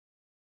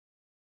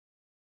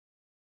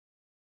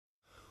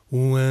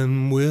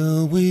When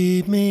will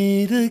we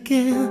meet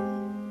again?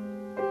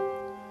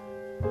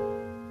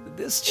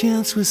 This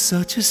chance was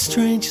such a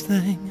strange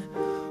thing.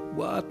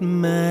 What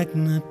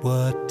magnet,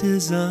 what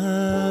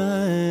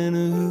design?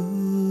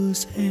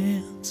 Whose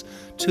hands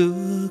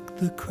took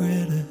the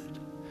credit?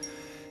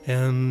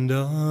 And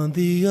on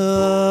the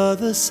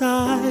other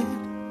side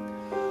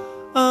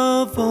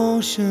of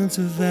oceans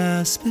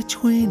vast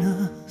between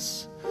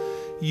us,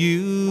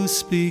 you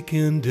speak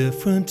in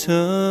different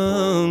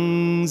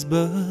tongues,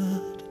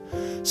 but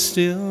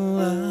still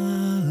I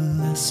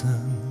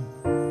listen.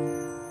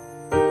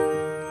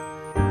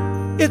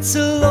 It's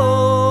a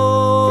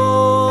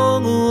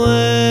long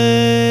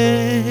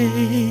way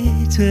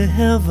to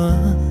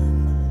heaven.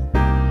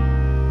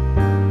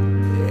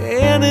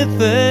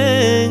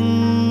 Anything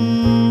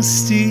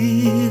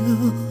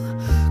still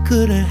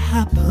could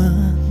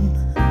happen.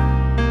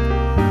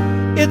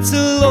 It's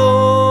a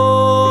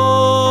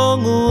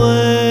long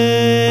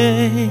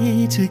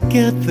way to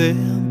get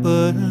there,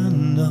 but I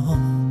know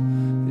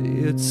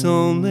it's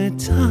only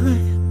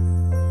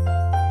time,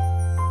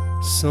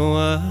 so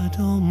I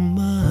don't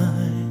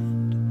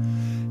mind.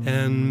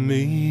 And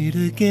meet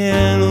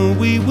again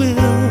we will,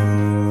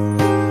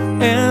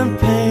 and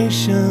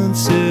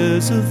patience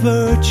is a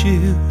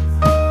virtue.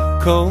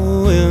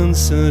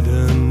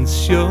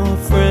 Coincidence, your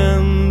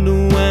friend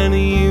when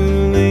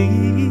you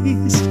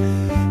least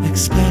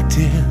expect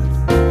it.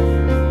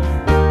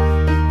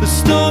 The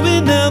story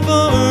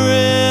never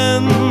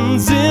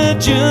ends, it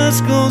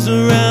just goes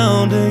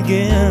around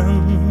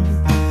again.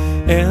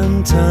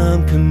 And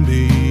time can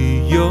be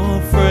your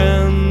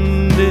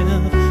friend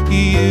if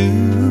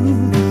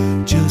you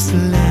just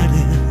let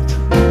it.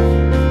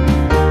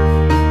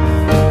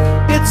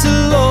 It's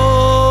a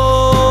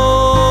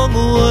long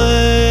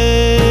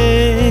way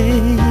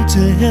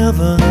to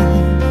heaven.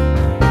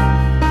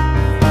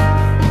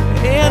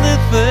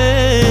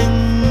 Anything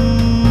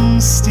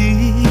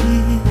still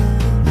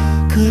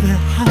could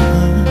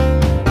happen.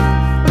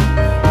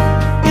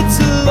 It's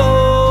a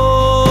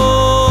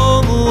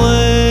long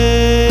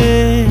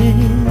way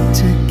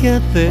to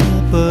get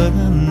there, but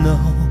I know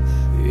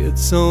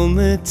it's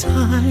only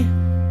time,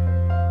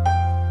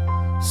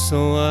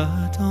 so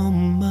I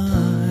don't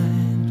mind.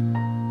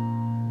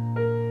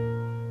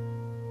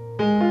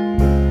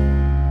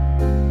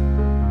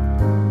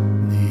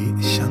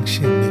 你相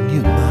信命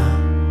运吗？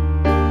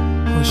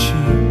或许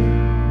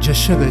这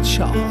是个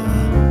巧合，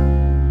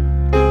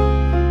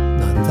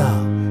难道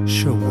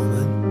是我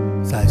们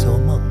在做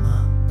梦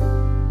吗？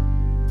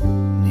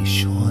你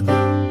说呢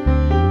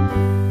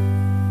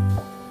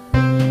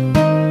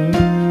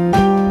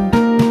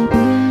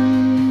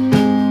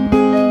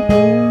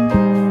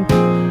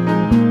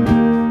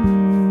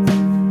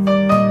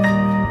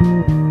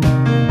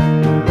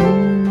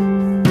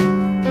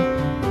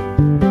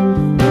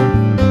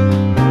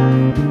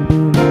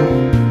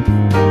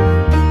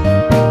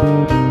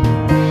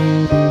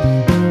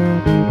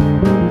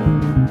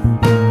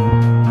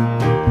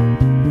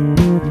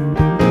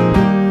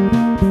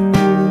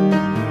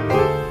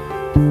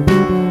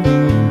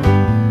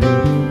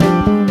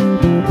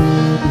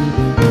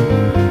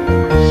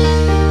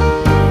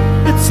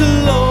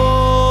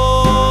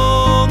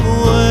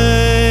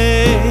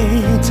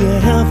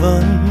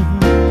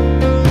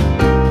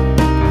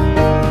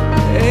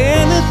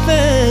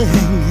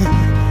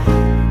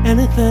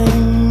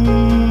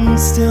？Anything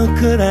still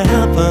could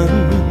happen.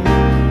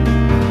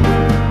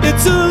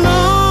 It's a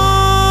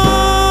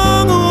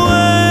long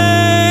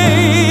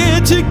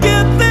way to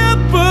get there,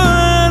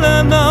 but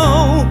I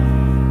know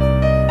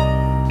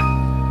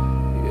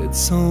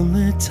it's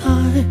only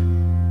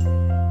time,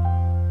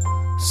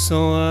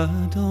 so I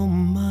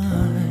don't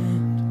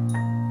mind.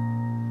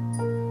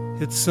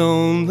 It's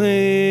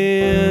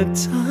only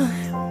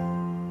time,